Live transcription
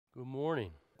Good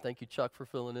morning. Thank you, Chuck, for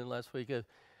filling in last week.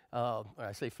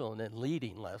 I say filling in,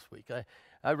 leading last week.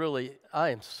 I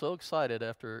am so excited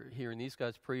after hearing these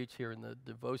guys preach, hearing the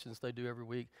devotions they do every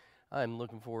week. I'm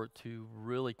looking forward to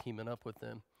really teaming up with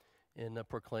them in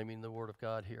proclaiming the Word of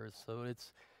God here. So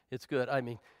it's good. I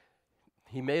mean,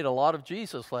 he made a lot of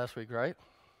Jesus last week, right?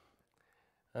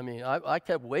 I mean, I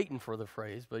kept waiting for the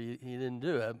phrase, but he didn't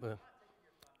do it. But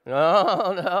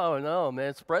no,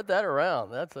 man, spread that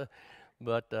around.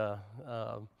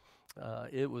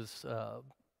 It was,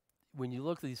 when you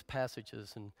look at these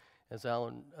passages, and as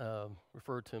Alan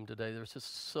referred to him today, there's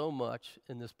just so much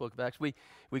in this book of Acts. We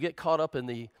get caught up in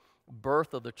the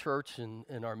birth of the church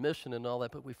and our mission and all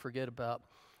that, but we forget about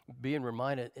being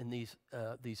reminded in these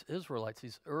Israelites,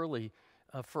 these early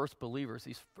first believers,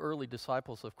 these early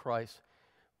disciples of Christ,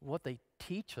 what they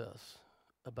teach us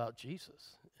about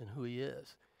Jesus and who he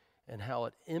is and how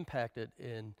it impacted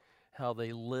in how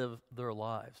they live their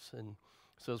lives. And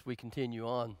so as we continue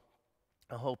on,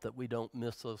 I hope that we don't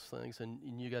miss those things. And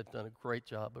you guys have done a great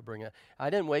job of bringing it. I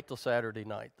didn't wait till Saturday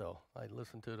night, though. I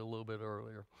listened to it a little bit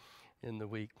earlier in the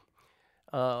week.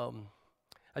 I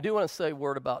do want to say a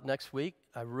word about next week.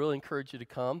 I really encourage you to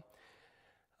come.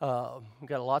 We've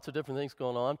got lots of different things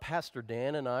going on. Pastor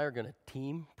Dan and I are going to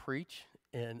team preach,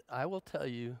 and I will tell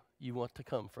you, you want to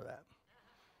come for that.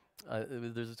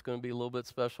 It's going to be a little bit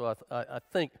special. I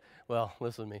think, well,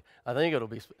 listen to me. I think it'll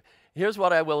be, here's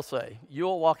what I will say.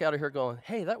 You'll walk out of here going,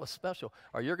 hey, that was special.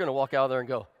 Or you're going to walk out there and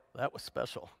go, that was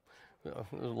special. There's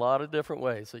a lot of different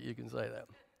ways that you can say that.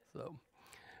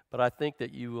 But I think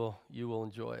that you will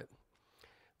enjoy it.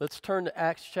 Let's turn to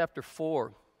Acts chapter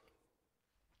 4.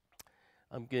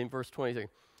 I'm getting verse 23.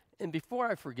 And before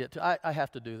I forget to, I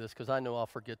have to do this because I know I'll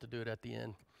forget to do it at the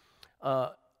end.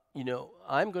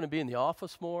 I'm going to be in the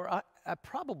office more. I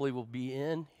probably will be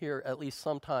in here at least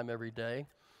sometime every day.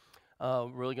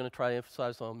 Really going to try to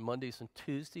emphasize on Mondays and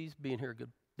Tuesdays, being here a good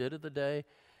bit of the day.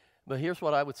 But here's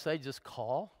what I would say, just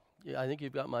call. I think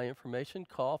you've got my information.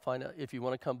 Call, find out if you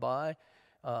want to come by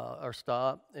or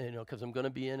stop, because I'm going to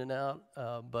be in and out.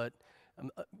 But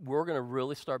we're going to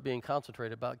really start being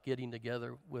concentrated about getting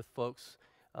together with folks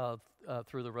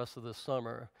through the rest of this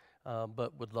summer,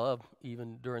 but would love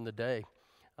even during the day.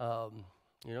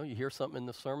 You hear something in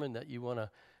the sermon that you want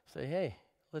to say, hey,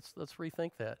 let's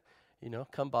rethink that.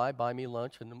 Come by, buy me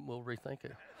lunch, and we'll rethink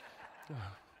it.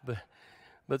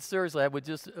 But seriously, I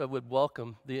would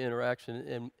welcome the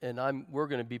interaction, and we're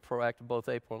going to be proactive, both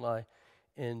April and I,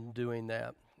 in doing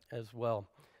that as well.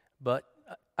 But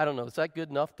I don't know, is that good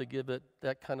enough to give it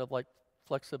that kind of like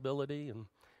flexibility?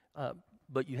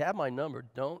 But you have my number.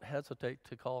 Don't hesitate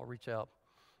to call or reach out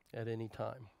at any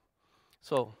time.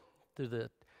 So to the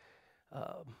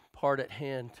part at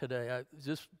hand today,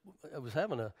 I was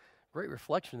having a great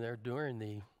reflection there during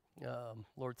the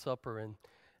Lord's Supper, and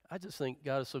I just think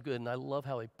God is so good, and I love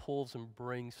how he pulls and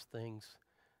brings things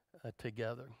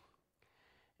together,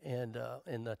 and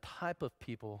the type of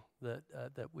people that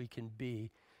we can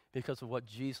be because of what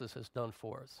Jesus has done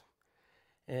for us.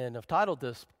 And I've titled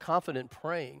this Confident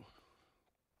Praying,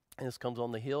 and this comes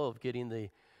on the heel of getting the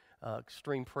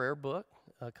Extreme Prayer book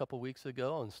a couple weeks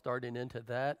ago and starting into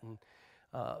that. And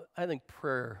I think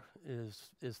prayer is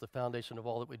the foundation of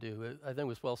all that we do. I think it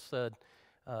was well said.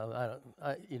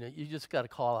 You just got to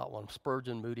call out one.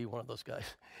 Spurgeon Moody, one of those guys.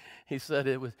 He said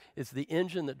it's the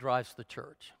engine that drives the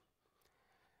church.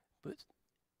 But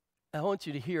I want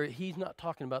you to hear it. He's not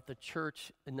talking about the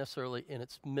church necessarily in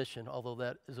its mission, although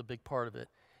that is a big part of it.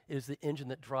 It is the engine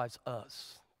that drives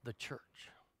us, the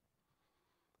church.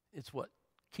 It's what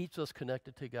keeps us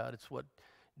connected to God. It's what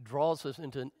draws us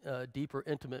into a deeper,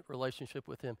 intimate relationship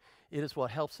with him. It is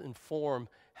what helps inform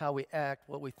how we act,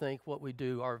 what we think, what we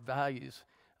do, our values,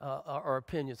 our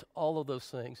opinions, all of those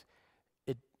things.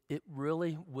 It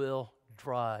really will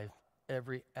drive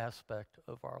every aspect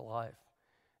of our life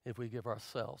if we give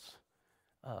ourselves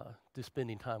to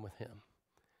spending time with him.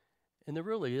 And there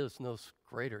really is no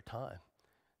greater time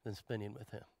than spending with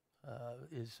him.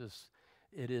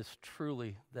 It is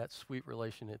truly that sweet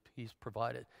relationship he's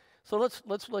provided. So let's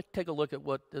take a look at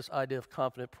what this idea of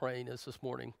confident praying is this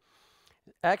morning.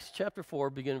 Acts chapter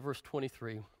 4, beginning verse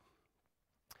 23.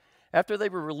 After they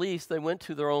were released, they went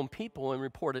to their own people and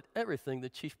reported everything the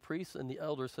chief priests and the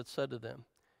elders had said to them.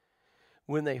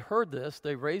 When they heard this,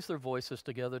 they raised their voices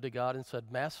together to God and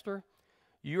said, Master,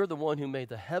 you are the one who made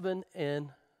the heaven and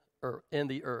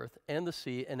the earth and the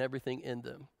sea and everything in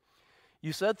them.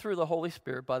 You said through the Holy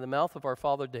Spirit by the mouth of our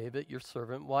father David, your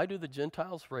servant, why do the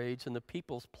Gentiles rage and the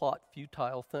peoples plot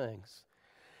futile things?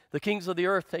 The kings of the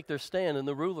earth take their stand and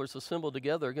the rulers assemble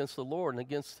together against the Lord and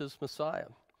against his Messiah.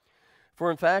 For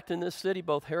in fact, in this city,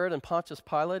 both Herod and Pontius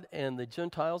Pilate and the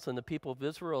Gentiles and the people of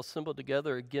Israel assembled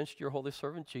together against your holy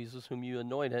servant Jesus, whom you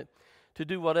anointed, to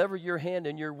do whatever your hand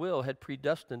and your will had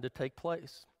predestined to take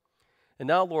place. And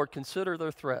now, Lord, consider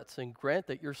their threats and grant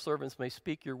that your servants may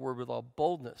speak your word with all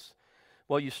boldness,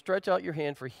 while you stretch out your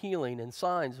hand for healing and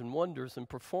signs and wonders and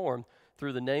perform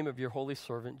through the name of your holy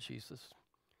servant Jesus.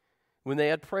 When they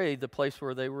had prayed, the place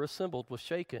where they were assembled was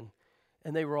shaken,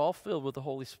 and they were all filled with the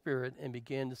Holy Spirit and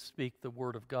began to speak the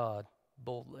word of God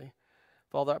boldly.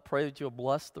 Father, I pray that you'll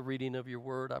bless the reading of your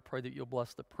word. I pray that you'll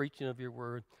bless the preaching of your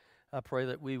word. I pray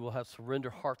that we will have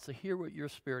surrendered hearts to hear what your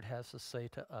Spirit has to say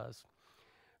to us.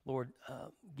 Lord,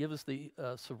 give us the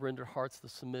surrendered hearts, the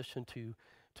submission to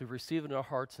receive it in our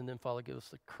hearts, and then, Father, give us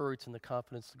the courage and the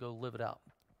confidence to go live it out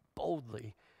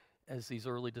boldly as these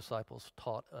early disciples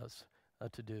taught us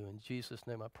to do. In Jesus'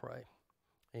 name I pray.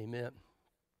 Amen.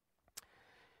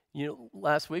 You know,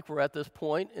 last week we're at this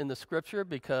point in the scripture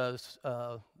because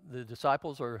the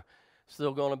disciples are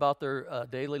still going about their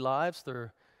daily lives.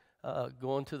 They're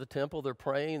going to the temple, they're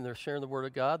praying, they're sharing the word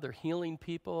of God, they're healing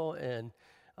people, and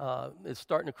it's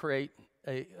starting to create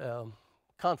a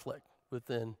conflict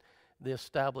within the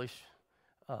established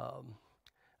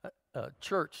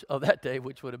church of that day,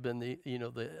 which would have been the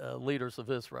leaders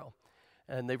of Israel.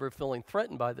 And they were feeling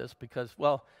threatened by this because,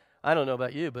 well, I don't know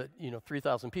about you, but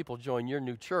 3,000 people join your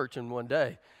new church in one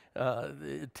day.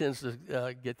 It tends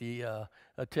to get the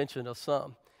attention of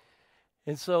some.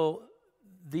 And so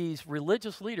these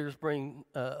religious leaders bring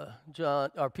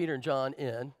Peter and John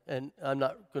in, and I'm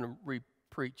not going to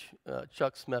re-preach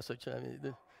Chuck's message. I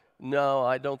mean, no,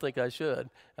 I don't think I should.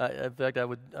 In fact, I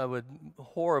would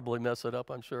horribly mess it up,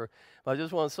 I'm sure. But I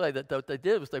just want to say that what they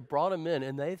did was they brought them in,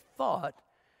 and they thought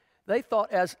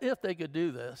as if they could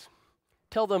do this.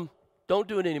 Tell them, don't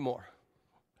do it anymore.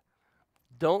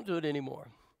 Don't do it anymore.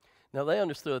 Now, they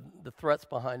understood the threats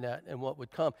behind that and what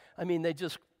would come. I mean, they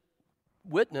just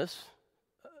witnessed,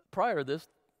 prior to this,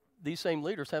 these same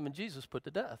leaders having Jesus put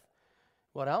to death.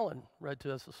 What Alan read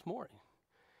to us this morning.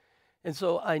 And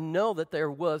so I know that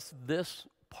there was this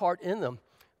part in them,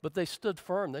 but they stood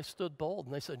firm, they stood bold,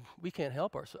 and they said, we can't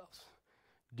help ourselves.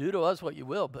 Do to us what you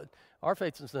will, but our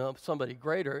faith is in somebody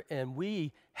greater, and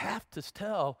we have to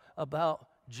tell about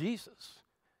Jesus.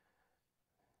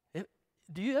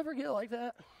 Do you ever get like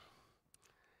that?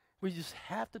 We just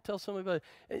have to tell somebody about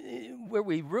it. Where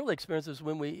we really experience is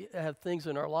when we have things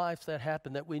in our lives that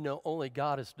happen that we know only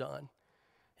God has done,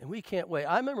 and we can't wait.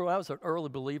 I remember when I was an early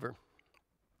believer.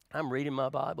 I'm reading my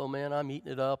Bible, man. I'm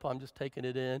eating it up. I'm just taking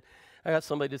it in. I got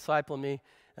somebody discipling me,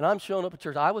 and I'm showing up at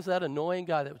church. I was that annoying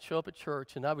guy that would show up at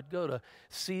church, and I would go to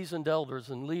seasoned elders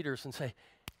and leaders and say,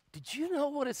 did you know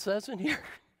what it says in here?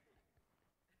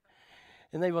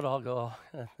 And they would all go,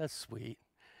 oh, that's sweet.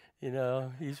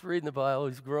 He's reading the Bible,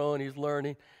 he's growing, he's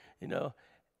learning,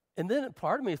 And then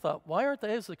part of me thought, why aren't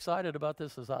they as excited about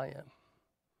this as I am?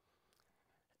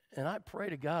 And I pray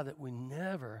to God that we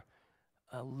never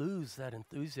lose that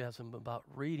enthusiasm about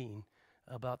reading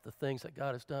about the things that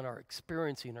God has done, our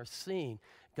experiencing, our seeing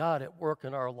God at work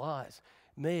in our lives.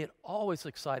 May it always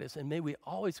excite us, and may we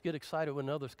always get excited when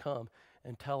others come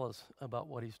and tell us about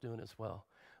what he's doing as well.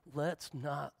 Let's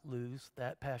not lose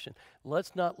that passion.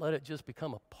 Let's not let it just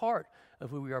become a part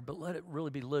of who we are, but let it really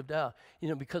be lived out.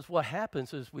 Because what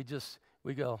happens is we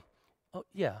go, oh,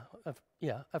 yeah,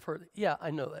 I've heard it. Yeah,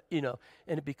 I know that,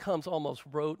 and it becomes almost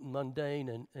rote and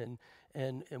mundane,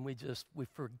 and we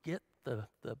forget the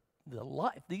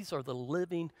life. These are the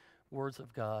living words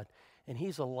of God, and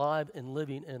he's alive and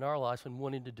living in our lives and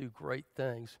wanting to do great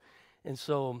things. And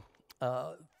so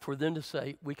for them to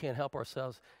say we can't help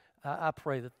ourselves, I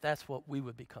pray that that's what we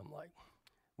would become like.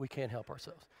 We can't help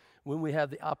ourselves. When we have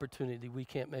the opportunity, we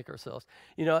can't make ourselves.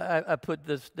 I put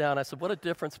this down. I said, what a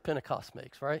difference Pentecost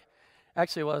makes, right?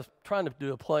 Actually, I was trying to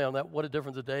do a play on that. What a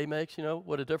difference a day makes,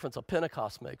 what a difference a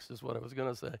Pentecost makes is what I was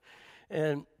going to say.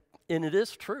 And it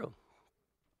is true.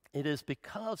 It is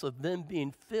because of them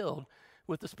being filled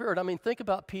with the Spirit. I mean, think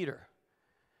about Peter.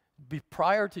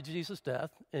 Prior to Jesus'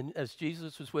 death, and as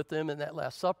Jesus was with them in that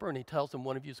Last Supper, and he tells them,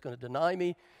 one of you is going to deny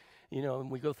me,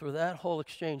 and we go through that whole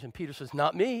exchange, and Peter says,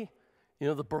 not me.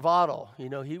 The bravado,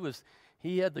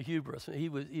 he had the hubris. He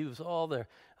was all there.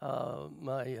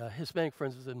 My Hispanic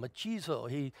friends said machizo.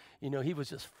 He was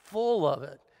just full of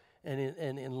it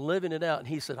and living it out. And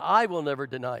he said, I will never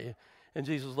deny you. And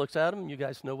Jesus looks at him, and you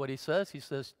guys know what he says. He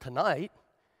says, tonight,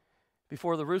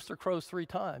 before the rooster crows 3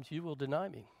 times, you will deny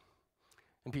me.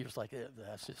 And Peter's like,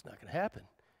 that's just not going to happen.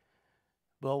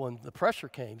 Well, when the pressure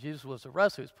came, Jesus was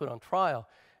arrested, he was put on trial,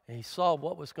 and he saw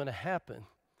what was going to happen.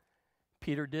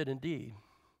 Peter did indeed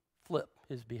flip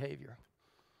his behavior.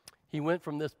 He went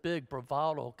from this big,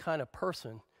 bravado kind of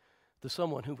person to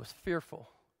someone who was fearful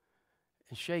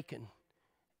and shaken.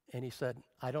 And he said,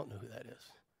 I don't know who that is.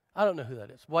 I don't know who that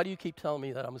is. Why do you keep telling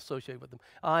me that I'm associated with him?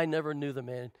 I never knew the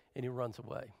man, and he runs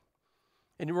away.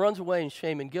 And he runs away in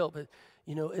shame and guilt. But,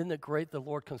 isn't it great the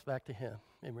Lord comes back to him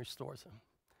and restores him?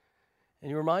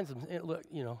 And he reminds him, hey, look,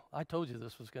 I told you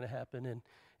this was going to happen, and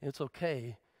it's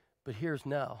okay, but here's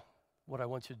now. What I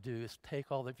want you to do is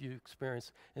take all that you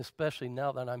experience, especially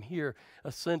now that I'm here,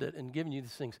 ascended and giving you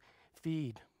these things.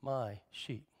 Feed my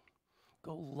sheep.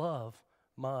 Go love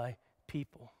my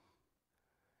people.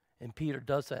 And Peter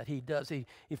does that. He does. He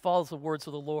follows the words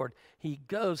of the Lord. He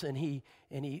goes and he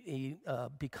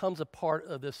becomes a part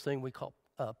of this thing we call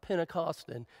Pentecost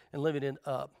and living it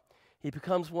up. He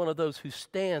becomes one of those who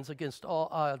stands against all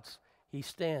odds. He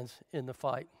stands in the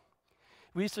fight.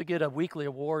 We used to get a weekly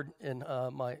award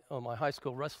on my high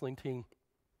school wrestling team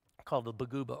called the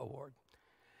Baguba Award.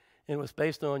 And it was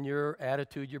based on your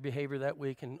attitude, your behavior that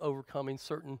week, and overcoming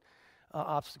certain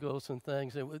obstacles and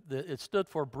things. It stood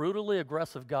for brutally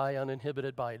aggressive guy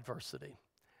uninhibited by adversity.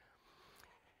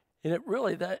 And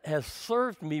that has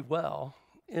served me well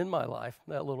in my life,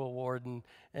 that little award.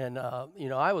 And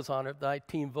I was honored. My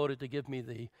team voted to give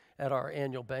me at our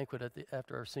annual banquet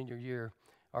after our senior year,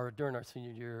 or during our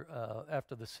senior year,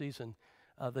 after the season,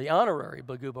 the honorary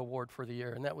Baguba Award for the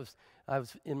year. And I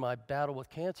was in my battle with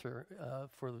cancer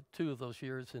for 2 of those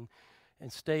years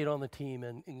and stayed on the team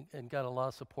and got a lot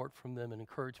of support from them and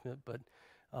encouragement, but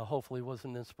hopefully was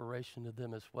an inspiration to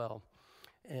them as well.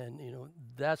 And,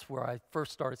 that's where I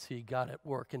first started to see God at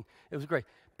work. And it was great.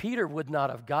 Peter would not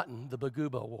have gotten the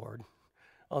Baguba Award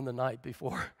on the night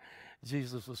before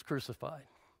Jesus was crucified,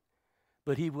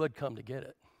 but he would come to get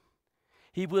it.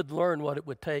 He would learn what it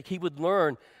would take. He would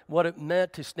learn what it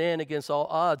meant to stand against all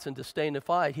odds and to stay in the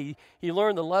fight. He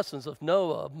learned the lessons of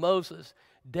Noah, of Moses,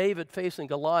 David facing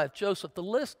Goliath, Joseph. The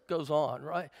list goes on,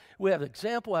 right? We have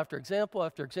example after example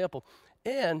after example.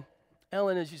 And,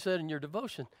 Ellen, as you said in your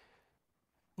devotion,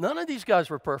 none of these guys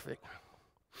were perfect.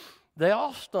 They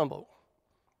all stumbled.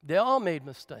 They all made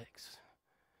mistakes.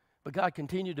 But God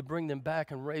continued to bring them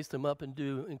back and raise them up and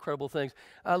do incredible things.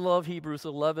 I love Hebrews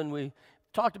 11. We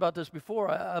talked about this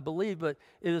before, I believe, but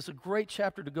it is a great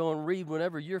chapter to go and read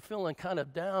whenever you're feeling kind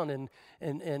of down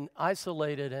and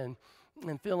isolated and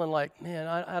feeling like, man,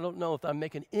 I don't know if I'm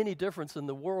making any difference in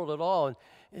the world at all. And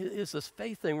is this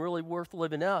faith thing really worth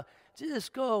living out?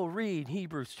 Just go read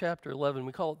Hebrews chapter 11.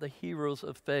 We call it the heroes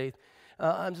of faith.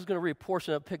 I'm just going to read a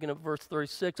portion of it, picking up verse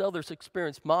 36. Others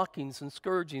experienced mockings and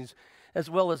scourgings, as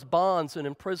well as bonds and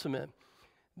imprisonment.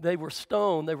 They were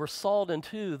stoned, they were sawed in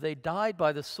two, they died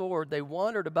by the sword, they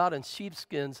wandered about in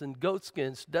sheepskins and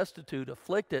goatskins, destitute,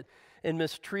 afflicted, and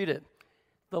mistreated.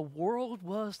 The world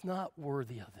was not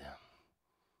worthy of them.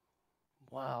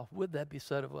 Wow, would that be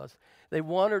said of us? They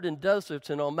wandered in deserts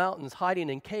and on mountains, hiding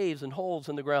in caves and holes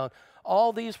in the ground.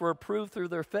 All these were approved through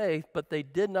their faith, but they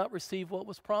did not receive what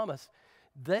was promised.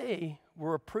 They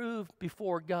were approved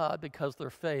before God because of their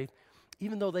faith,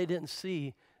 even though they didn't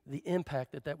see the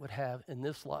impact that would have in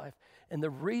this life. And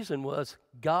the reason was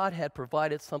God had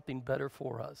provided something better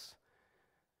for us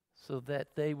so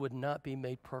that they would not be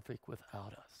made perfect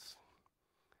without us.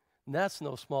 And that's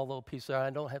no small little piece there.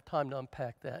 I don't have time to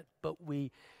unpack that. But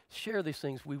we share these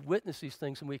things, we witness these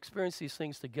things, and we experience these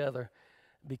things together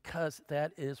because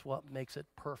that is what makes it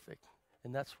perfect.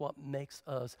 And that's what makes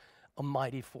us a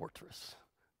mighty fortress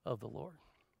of the Lord.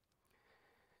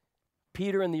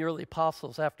 Peter and the early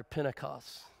apostles after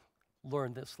Pentecost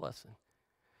learned this lesson.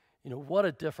 What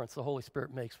a difference the Holy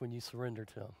Spirit makes when you surrender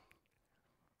to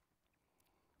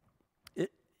Him.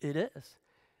 It is.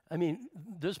 I mean,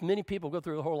 there's many people go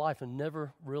through their whole life and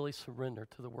never really surrender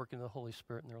to the working of the Holy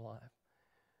Spirit in their life.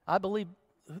 I believe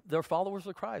they're followers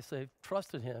of Christ. They've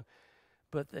trusted Him,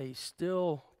 but they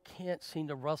still can't seem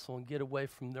to wrestle and get away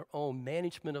from their own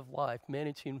management of life,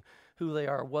 managing who they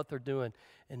are, what they're doing,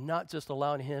 and not just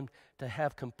allowing Him to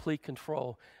have complete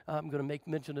control. I'm going to make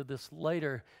mention of this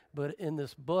later, but in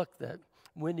this book that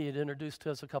Wendy had introduced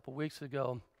to us a couple weeks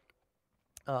ago,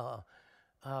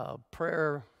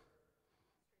 prayer,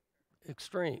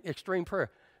 extreme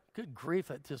prayer. Good grief,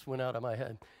 it just went out of my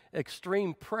head.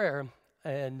 Extreme prayer,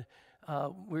 and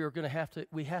we have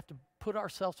to put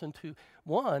ourselves into,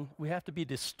 one, we have to be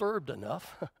disturbed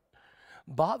enough,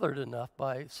 bothered enough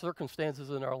by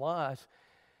circumstances in our lives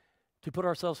to put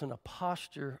ourselves in a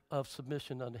posture of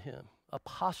submission unto Him. A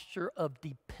posture of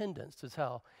dependence is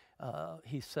how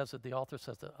he says it, the author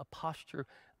says it, a posture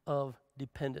of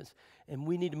dependence. And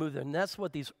we need to move there. And that's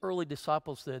what these early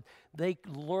disciples did. They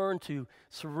learned to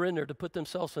surrender, to put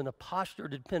themselves in a posture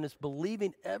of dependence,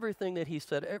 believing everything that he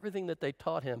said, everything that they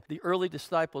taught him. The early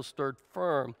disciples stood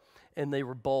firm and they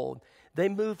were bold. They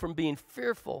moved from being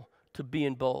fearful to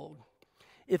being bold.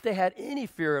 If they had any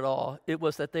fear at all, it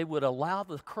was that they would allow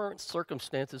the current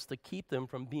circumstances to keep them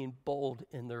from being bold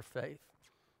in their faith.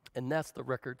 And that's the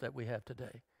record that we have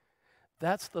today.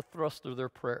 That's the thrust of their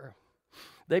prayer.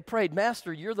 They prayed,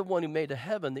 Master, you're the one who made the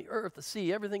heaven, the earth, the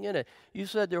sea, everything in it. You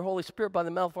said your Holy Spirit by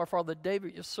the mouth of our father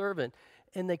David, your servant.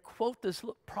 And they quote this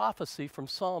prophecy from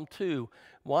Psalm 2.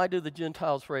 Why do the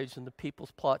Gentiles rage and the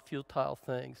peoples plot futile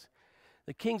things?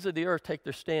 The kings of the earth take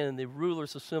their stand and the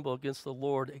rulers assemble against the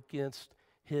Lord, against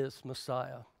his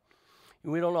Messiah.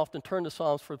 And we don't often turn to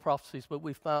Psalms for prophecies, but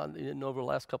we found, over the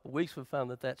last couple of weeks, we found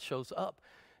that shows up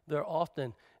there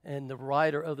often. And the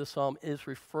writer of the Psalm is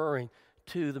referring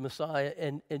to the Messiah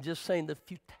and just saying the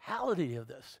futility of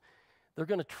this. They're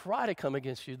going to try to come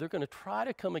against you. They're going to try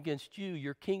to come against you,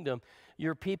 your kingdom,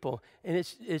 your people, and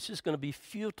it's just going to be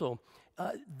futile.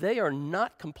 They are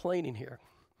not complaining here.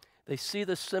 They see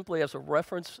this simply as a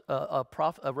reference,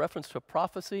 a reference to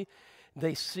prophecy.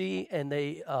 They see and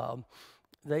they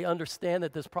understand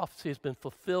that this prophecy has been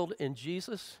fulfilled in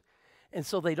Jesus. And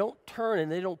so they don't turn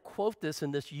and they don't quote this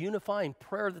in this unifying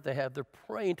prayer that they have. They're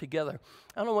praying together.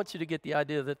 I don't want you to get the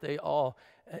idea that they all,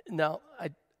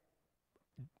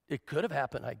 it could have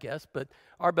happened, I guess, but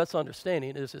our best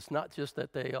understanding is it's not just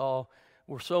that they all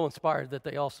were so inspired that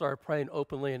they all started praying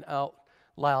openly and out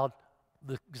loud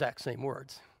the exact same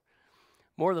words.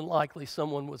 More than likely,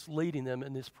 someone was leading them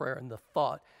in this prayer and the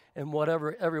thought. And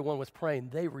whatever everyone was praying,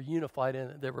 they were unified in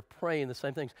it. They were praying the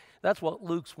same things. That's what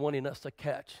Luke's wanting us to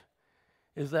catch,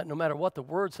 is that no matter what the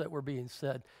words that were being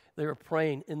said, they were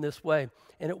praying in this way.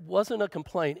 And it wasn't a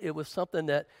complaint. It was something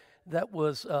that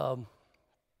was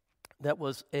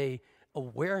a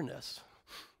awareness.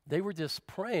 They were just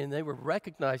praying. They were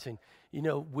recognizing,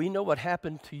 we know what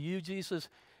happened to you, Jesus.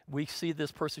 We see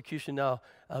this persecution now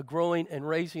growing and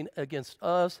raising against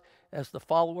us as the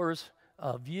followers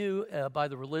of you by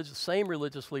the same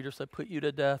religious leaders that put you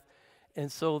to death.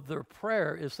 And so their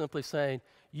prayer is simply saying,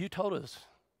 you told us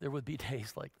there would be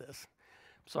days like this.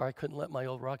 I'm sorry I couldn't let my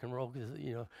old rock and roll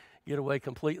get away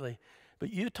completely.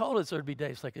 But you told us there'd be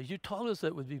days like this. You told us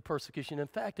that would be persecution. In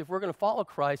fact, if we're going to follow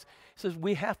Christ, he says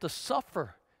we have to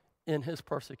suffer in his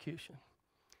persecution.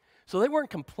 So they weren't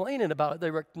complaining about it.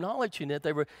 They were acknowledging it.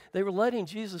 They were letting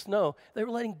Jesus know. They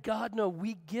were letting God know,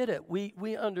 we get it.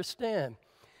 We understand.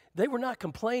 They were not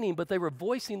complaining, but they were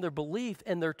voicing their belief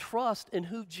and their trust in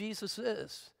who Jesus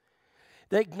is.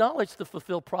 They acknowledged the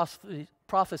fulfilled prophecy,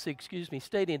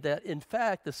 stating that, in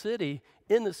fact,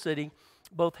 in the city,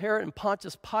 both Herod and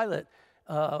Pontius Pilate,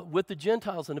 with the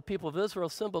Gentiles and the people of Israel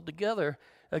assembled together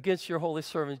against your holy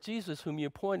servant Jesus, whom you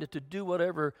appointed to do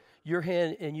whatever your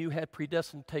hand and you had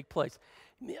predestined to take place.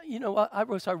 I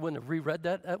wish I wouldn't have reread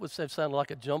that. That would sound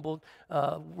like a jumbled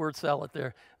word salad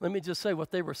there. Let me just say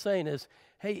what they were saying is,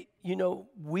 hey,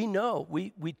 we know.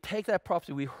 We take that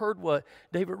prophecy. We heard what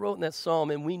David wrote in that psalm,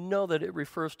 and we know that it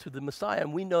refers to the Messiah,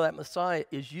 and we know that Messiah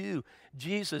is you,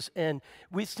 Jesus, and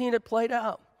we've seen it played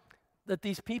out. That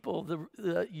these people,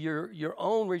 your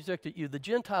own rejected you. The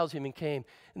Gentiles even came,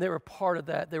 and they were part of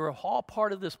that. They were all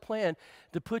part of this plan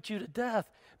to put you to death.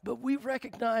 But we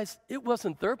recognized it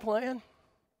wasn't their plan.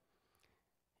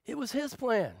 It was his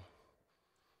plan.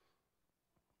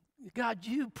 God,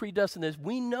 you predestined this.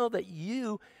 We know that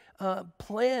you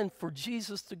planned for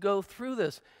Jesus to go through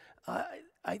this.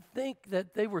 I think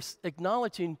that they were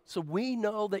acknowledging, so we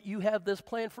know that you have this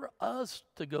plan for us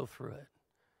to go through it.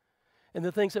 And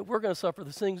the things that we're going to suffer,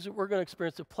 the things that we're going to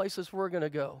experience, the places we're going to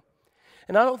go.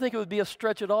 And I don't think it would be a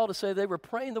stretch at all to say they were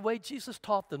praying the way Jesus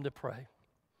taught them to pray.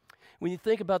 When you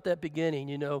think about that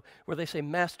beginning, where they say,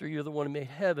 Master, you're the one who made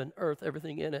heaven, earth,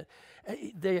 everything in it.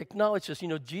 They acknowledge this.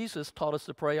 Jesus taught us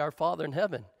to pray, our Father in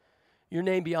heaven. Your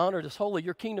name be honored as holy.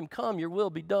 Your kingdom come. Your will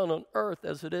be done on earth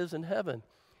as it is in heaven.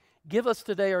 Give us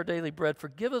today our daily bread.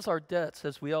 Forgive us our debts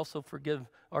as we also forgive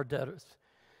our debtors.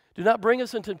 Do not bring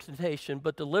us into temptation,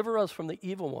 but deliver us from the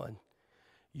evil one.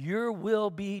 Your will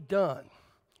be done.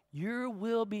 Your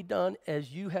will be done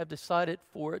as you have decided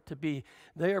for it to be.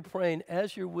 They are praying,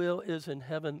 as your will is in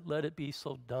heaven, let it be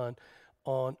so done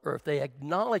on earth. They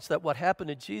acknowledge that what happened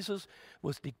to Jesus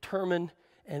was determined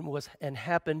and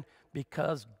happened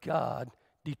because God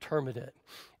determined it.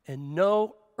 And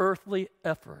no earthly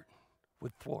effort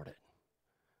would thwart it.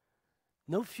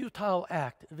 No futile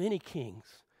act of any kings,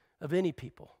 of any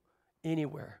people,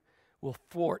 anywhere will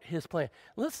thwart his plan.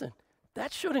 Listen,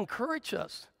 that should encourage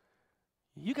us.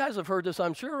 You guys have heard this,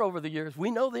 I'm sure, over the years.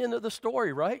 We know the end of the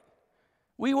story, right?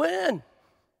 We win.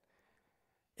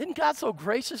 Isn't God so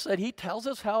gracious that he tells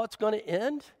us how it's going to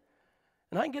end?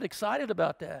 And I can get excited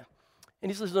about that.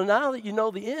 And he says, so now that you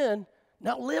know the end,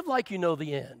 now live like you know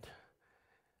the end.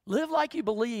 Live like you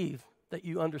believe that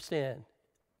you understand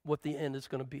what the end is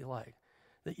going to be like.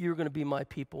 That you're going to be my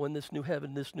people in this new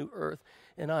heaven, this new earth,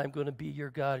 and I'm going to be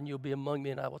your God, and you'll be among me,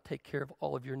 and I will take care of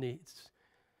all of your needs.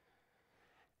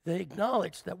 They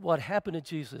acknowledged that what happened to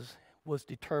Jesus was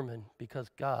determined because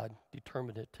God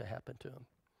determined it to happen to him.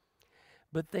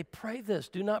 But they pray this,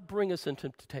 do not bring us into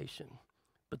temptation,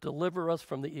 but deliver us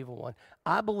from the evil one.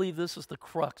 I believe this is the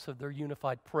crux of their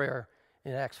unified prayer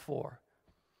in Acts 4.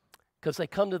 Because they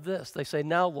come to this, they say,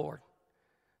 now, Lord.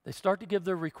 They start to give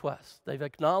their requests. They've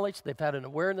acknowledged, they've had an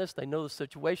awareness, they know the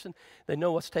situation, they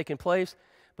know what's taking place,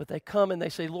 but they come and they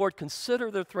say, Lord, consider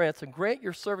their threats and grant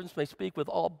your servants may speak with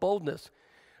all boldness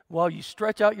while you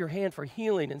stretch out your hand for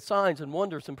healing and signs and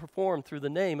wonders and perform through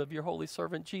the name of your holy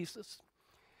servant Jesus.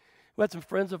 We had some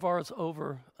friends of ours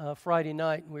over Friday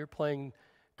night, and we were playing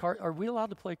cards. Are we allowed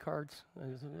to play cards?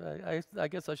 I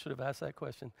guess I should have asked that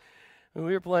question. And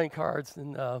we were playing cards,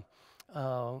 and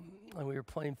we were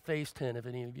playing Phase 10, if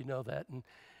any of you know that.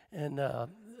 And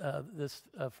this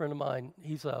friend of mine,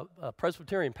 he's a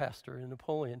Presbyterian pastor in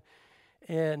Napoleon,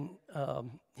 and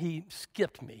he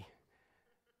skipped me.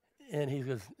 And he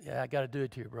goes, yeah, I got to do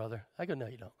it to you, brother. I go, no,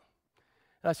 you don't.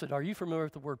 And I said, are you familiar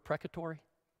with the word precatory?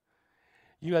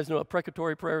 You guys know what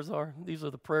precatory prayers are? These are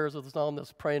the prayers of the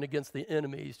psalmist praying against the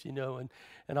enemies, you know,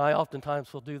 and I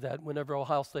oftentimes will do that. Whenever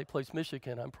Ohio State plays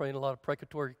Michigan, I'm praying a lot of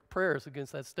precatory prayers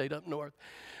against that state up north.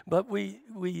 But we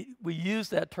use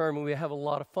that term and we have a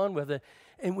lot of fun with it.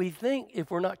 And we think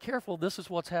if we're not careful, this is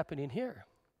what's happening here.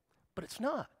 But it's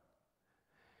not.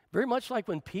 Very much like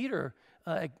when Peter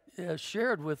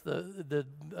shared with the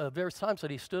various times that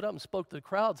he stood up and spoke to the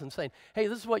crowds and saying, hey,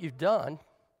 this is what you've done.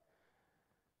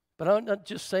 But I'm not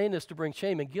just saying this to bring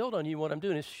shame and guilt on you. What I'm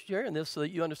doing is sharing this so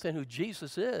that you understand who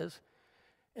Jesus is,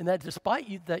 and that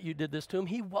despite that you did this to him,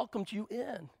 he welcomed you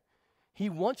in. He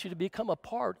wants you to become a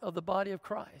part of the body of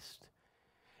Christ.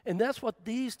 And that's what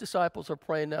these disciples are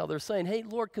praying now. They're saying, hey,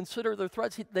 Lord, consider their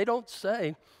threats. They don't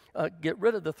say, get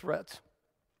rid of the threats.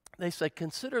 They say,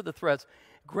 consider the threats.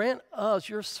 Grant us,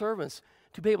 your servants,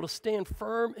 to be able to stand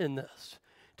firm in this,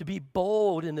 to be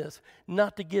bold in this,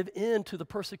 not to give in to the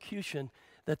persecution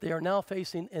that they are now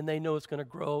facing, and they know it's going to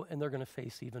grow, and they're going to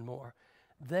face even more.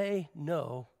 They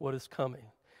know what is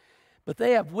coming. But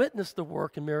they have witnessed the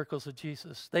work and miracles of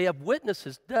Jesus. They have witnessed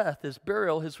his death, his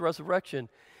burial, his resurrection.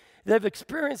 They've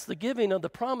experienced the giving of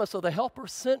the promise of the helper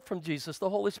sent from Jesus,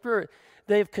 the Holy Spirit.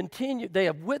 They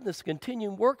have witnessed the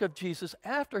continuing work of Jesus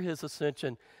after his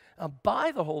ascension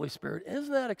by the Holy Spirit.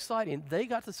 Isn't that exciting? They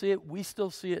got to see it. We still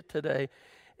see it today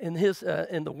in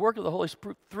the work of the Holy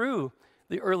Spirit through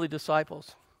the early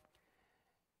disciples.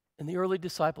 And the early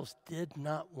disciples did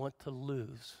not want to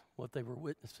lose what they were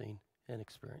witnessing and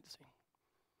experiencing.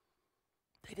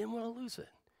 They didn't want to lose it.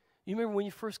 You remember when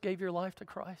you first gave your life to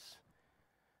Christ?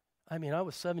 I mean, I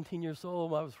was 17 years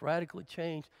old. I was radically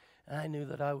changed. And I knew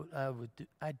that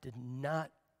I did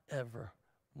not ever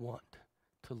want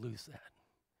to lose that.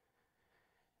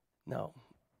 Now,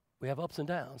 we have ups and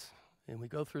downs. And we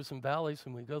go through some valleys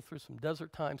and we go through some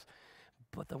desert times.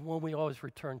 But the one we always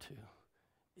return to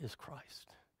is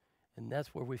Christ. And that's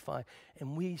where we find.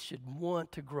 And we should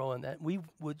want to grow in that. We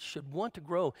should want to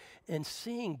grow in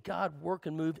seeing God work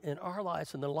and move in our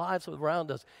lives and the lives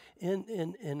around us,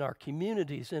 in our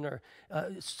communities, in our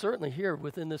certainly here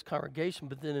within this congregation,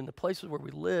 but then in the places where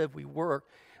we live, we work,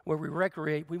 where we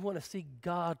recreate. We want to see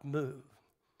God move.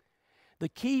 The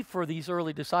key for these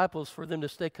early disciples, for them to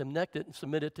stay connected and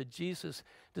submitted to Jesus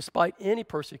despite any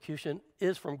persecution,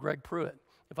 is from Greg Pruitt.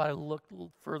 If I looked a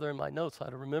little further in my notes,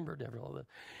 I'd have remembered all of it.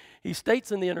 He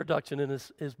states in the introduction in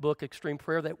his book, Extreme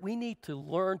Prayer, that we need to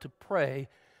learn to pray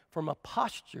from a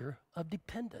posture of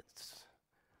dependence.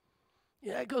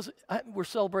 Yeah, it goes, we're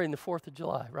celebrating the 4th of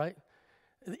July, right?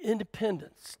 The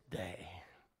Independence Day.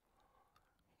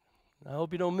 I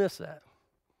hope you don't miss that,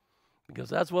 because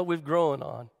that's what we've grown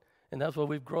on. And that's what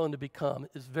we've grown to become,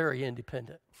 is very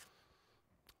independent.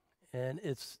 And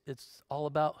it's all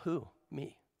about who?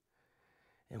 Me.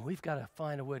 And we've got to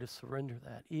find a way to surrender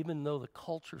that, even though the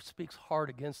culture speaks hard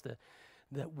against it,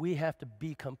 that we have to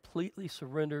be completely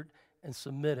surrendered and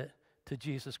submitted to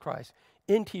Jesus Christ.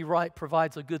 N.T. Wright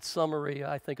provides a good summary,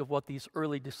 I think, of what these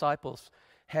early disciples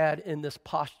had in this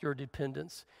posture of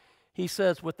dependence. He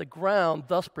says, with the ground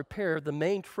thus prepared, the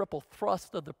main triple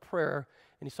thrust of the prayer,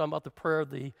 and he's talking about the prayer of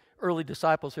the early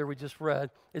disciples here we just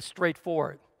read, is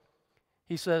straightforward.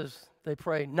 he says they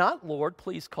pray, not, Lord,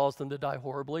 please cause them to die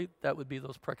horribly. That would be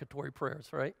those precatory prayers,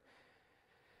 right?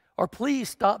 Or please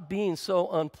stop being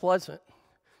so unpleasant.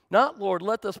 Not, Lord,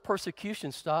 let this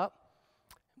persecution stop,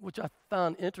 which I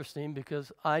found interesting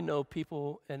because I know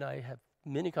people, and I have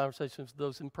many conversations with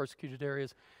those in persecuted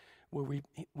areas where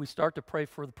we start to pray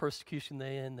for the persecution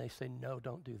they end. They say, no,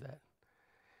 don't do that.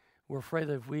 We're afraid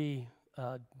that if we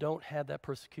don't have that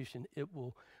persecution, it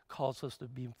will cause us to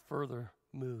be further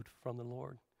moved from the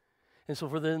Lord. And so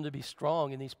for them to be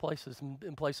strong in these places,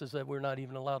 in places that we're not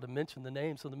even allowed to mention the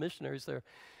names of the missionaries there,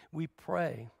 we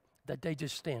pray that they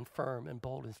just stand firm and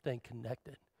bold and stay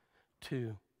connected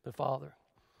to the Father.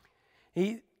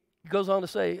 He goes on to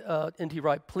say, N.T.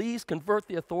 Wright, please convert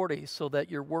the authorities so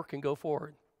that your work can go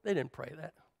forward. They didn't pray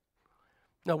that.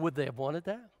 Now, would they have wanted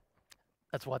that?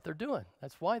 That's what they're doing.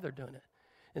 That's why they're doing it.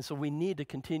 And so we need to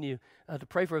continue to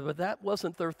pray for it. But that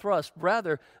wasn't their thrust.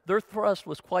 Rather, their thrust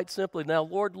was quite simply, now,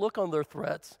 Lord, look on their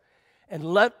threats and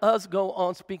let us go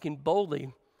on speaking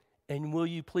boldly, and will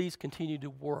you please continue to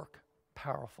work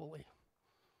powerfully?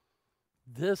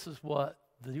 This is what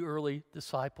the early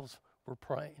disciples were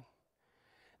praying.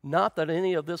 Not that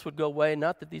any of this would go away,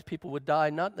 not that these people would die,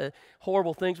 not that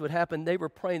horrible things would happen. They were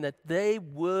praying that they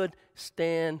would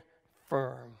stand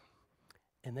firm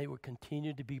and they would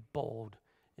continue to be bold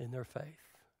in their faith,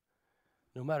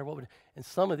 no matter what. And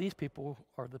some of these people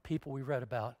are the people we read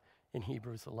about in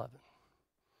Hebrews 11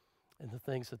 and the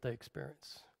things that they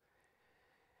experienced.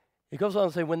 It goes on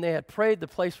to say, when they had prayed, the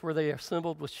place where they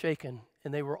assembled was shaken,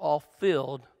 and they were all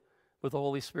filled with the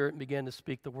Holy Spirit and began to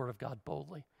speak the word of God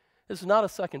boldly. This is not a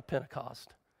second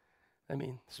Pentecost. I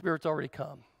mean, the Spirit's already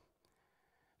come.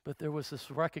 But there was this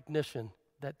recognition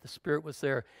that the Spirit was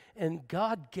there. And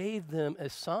God gave them a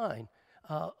sign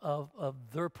of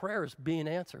their prayers being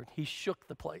answered. He shook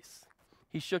the place.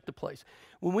 He shook the place.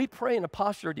 When we pray in a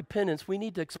posture of dependence, we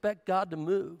need to expect God to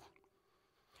move.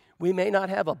 We may not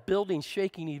have a building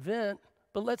shaking event,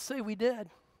 but let's say we did.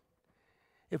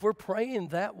 If we're praying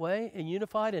that way and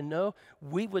unified and know,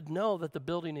 we would know that the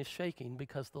building is shaking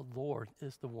because the Lord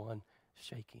is the one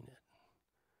shaking it.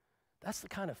 That's the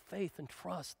kind of faith and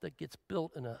trust that gets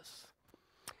built in us.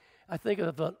 I think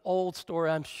of an old story.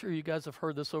 I'm sure you guys have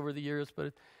heard this over the years,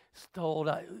 but it's told.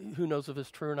 Who knows if it's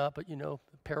true or not, but you know,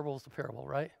 the parable is the parable,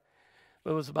 right?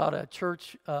 It was about a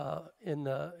church in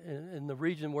the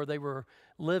region where they were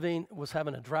living was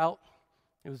having a drought.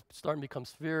 It was starting to become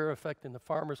severe, affecting the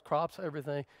farmers' crops,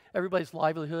 everything, everybody's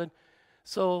livelihood.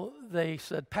 So they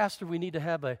said, Pastor, we need to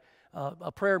have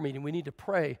a prayer meeting. We need to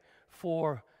pray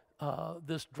for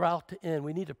this drought to end.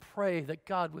 We need to pray that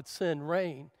God would send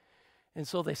rain. And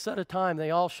so they set a time.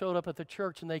 They all showed up at the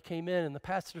church, and they came in, and the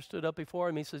pastor stood up before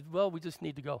him. He says, well, we just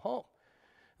need to go home.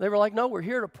 They were like, no, we're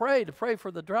here to pray for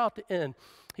the drought to end.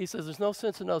 He says, there's no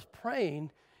sense in us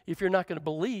praying if you're not going to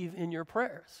believe in your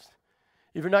prayers.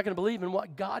 If you're not going to believe in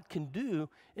what God can do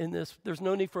in this, there's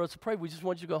no need for us to pray. We just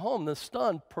want you to go home. The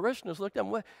stunned parishioners looked at him,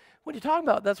 what are you talking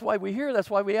about? That's why we're here. That's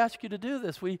why we ask you to do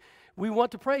this. We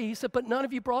want to pray. He said, but none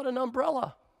of you brought an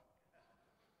umbrella.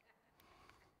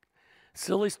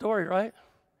 Silly story, right?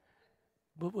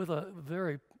 But with a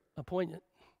very poignant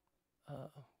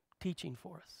teaching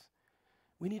for us.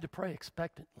 We need to pray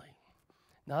expectantly.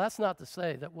 Now, that's not to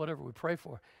say that whatever we pray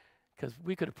for, because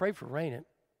we could have prayed for rain, it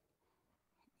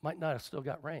might not have still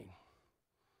got rain.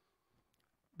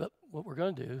 But what we're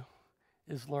going to do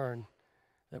is learn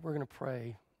that we're going to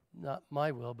pray, not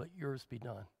my will, but yours be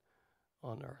done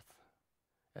on earth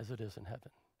as it is in heaven.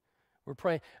 We're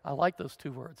praying, I like those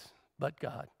two words, but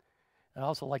God. And I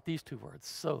also like these two words,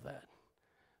 so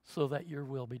that your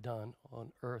will be done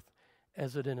on earth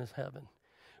as it is in heaven.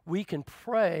 We can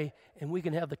pray and we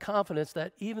can have the confidence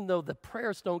that even though the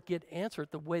prayers don't get answered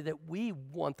the way that we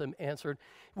want them answered,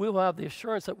 we will have the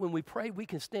assurance that when we pray, we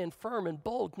can stand firm and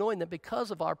bold, knowing that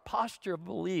because of our posture of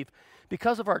belief,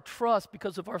 because of our trust,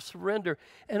 because of our surrender,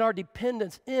 and our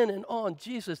dependence in and on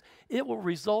Jesus, it will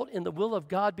result in the will of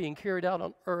God being carried out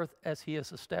on earth as He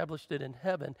has established it in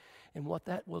heaven. And what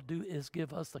that will do is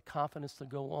give us the confidence to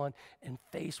go on and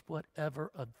face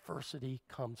whatever adversity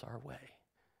comes our way.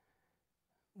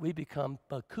 We become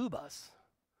bakubas,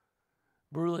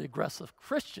 brutally aggressive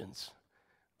Christians,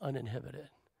 uninhibited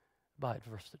by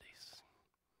adversities.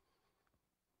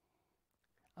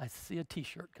 I see a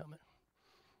t-shirt coming.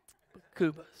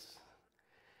 Bakubas.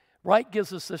 Wright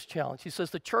gives us this challenge. He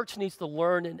says the church needs to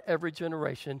learn in every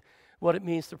generation what it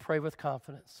means to pray with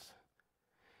confidence.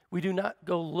 We do not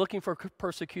go looking for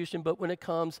persecution, but when it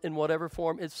comes in whatever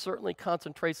form, it certainly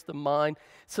concentrates the mind,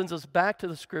 sends us back to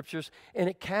the Scriptures, and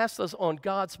it casts us on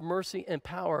God's mercy and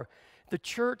power. The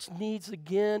church needs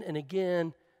again and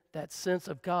again that sense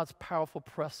of God's powerful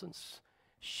presence,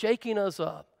 shaking us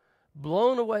up,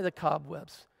 blowing away the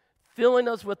cobwebs, filling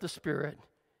us with the Spirit,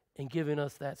 and giving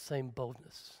us that same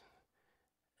boldness.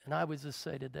 And I would just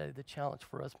say today, the challenge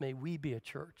for us, may we be a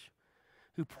church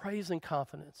who prays in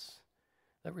confidence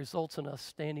that results in us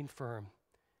standing firm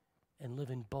and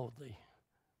living boldly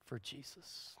for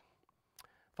Jesus.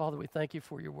 Father, we thank you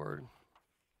for your word.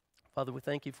 Father, we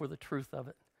thank you for the truth of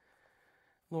it.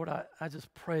 Lord, I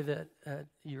just pray that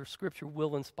your scripture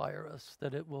will inspire us,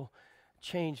 that it will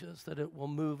change us, that it will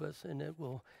move us, and it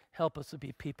will help us to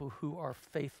be people who are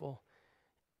faithful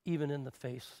even in the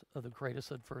face of the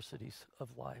greatest adversities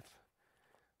of life.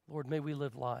 Lord, may we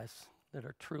live lives that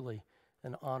are truly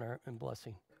an honor and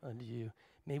blessing unto you.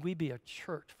 May we be a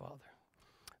church, Father,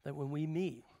 that when we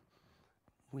meet,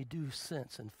 we do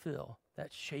sense and feel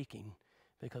that shaking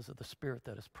because of the Spirit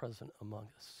that is present among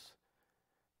us.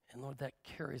 And Lord, that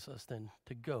carries us then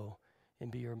to go and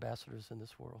be your ambassadors in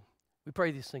this world. We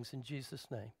pray these things in Jesus'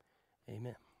 name.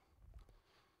 Amen.